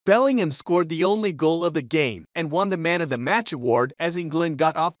Bellingham scored the only goal of the game and won the Man of the Match award as England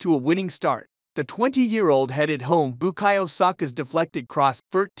got off to a winning start. The 20-year-old headed home Bukayo Saka's deflected cross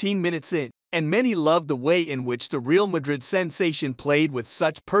 13 minutes in, and many loved the way in which the Real Madrid sensation played with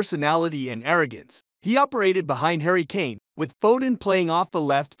such personality and arrogance. He operated behind Harry Kane, with Foden playing off the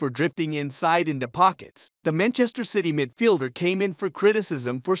left for drifting inside into pockets. The Manchester City midfielder came in for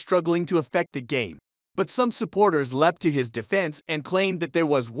criticism for struggling to affect the game, but some supporters leapt to his defense and claimed that there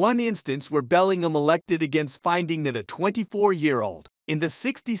was one instance where Bellingham elected against finding that a 24-year-old. In the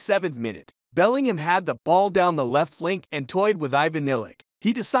 67th minute, Bellingham had the ball down the left flank and toyed with Ivan Illich.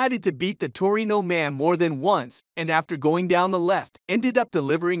 He decided to beat the Torino man more than once, and after going down the left, ended up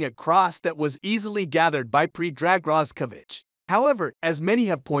delivering a cross that was easily gathered by Predrag Roscovic. However, as many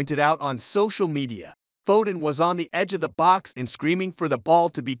have pointed out on social media, Foden was on the edge of the box and screaming for the ball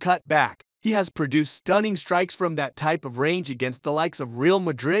to be cut back. He has produced stunning strikes from that type of range against the likes of Real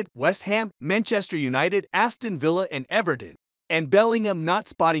Madrid, West Ham, Manchester United, Aston Villa, and Everton. And Bellingham not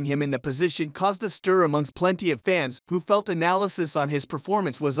spotting him in the position caused a stir amongst plenty of fans who felt analysis on his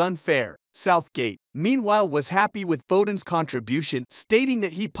performance was unfair. Southgate, meanwhile, was happy with Foden's contribution, stating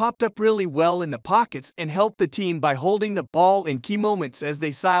that he popped up really well in the pockets and helped the team by holding the ball in key moments as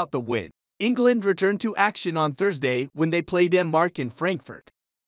they saw out the win. England returned to action on Thursday when they play Denmark in Frankfurt.